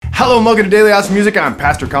Hello and welcome to Daily House Music. I'm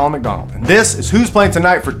Pastor Colin McDonald, and this is Who's Playing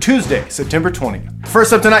Tonight for Tuesday, September 20th.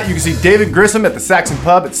 First up tonight, you can see David Grissom at the Saxon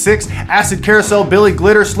Pub at 6, Acid Carousel, Billy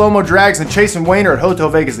Glitter, Slow Mo Drags, and Chase and Wayne are at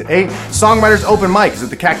Hotel Vegas at 8, Songwriters Open Mic is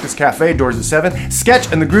at the Cactus Cafe, doors at 7,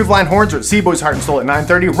 Sketch and the Groove Line Horns are at Seaboy's Heart and Soul at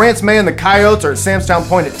 9:30, Rance May and the Coyotes are at Samstown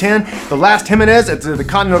Point at 10, The Last Jimenez at the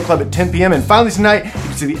Continental Club at 10 p.m., and finally tonight, you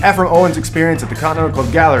can see the Ephraim Owens Experience at the Continental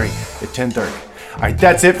Club Gallery at 10:30. Alright,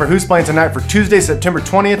 that's it for Who's Playing Tonight for Tuesday, September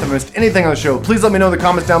 20th. If I missed anything on the show, please let me know in the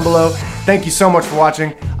comments down below. Thank you so much for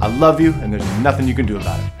watching. I love you, and there's nothing you can do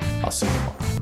about it.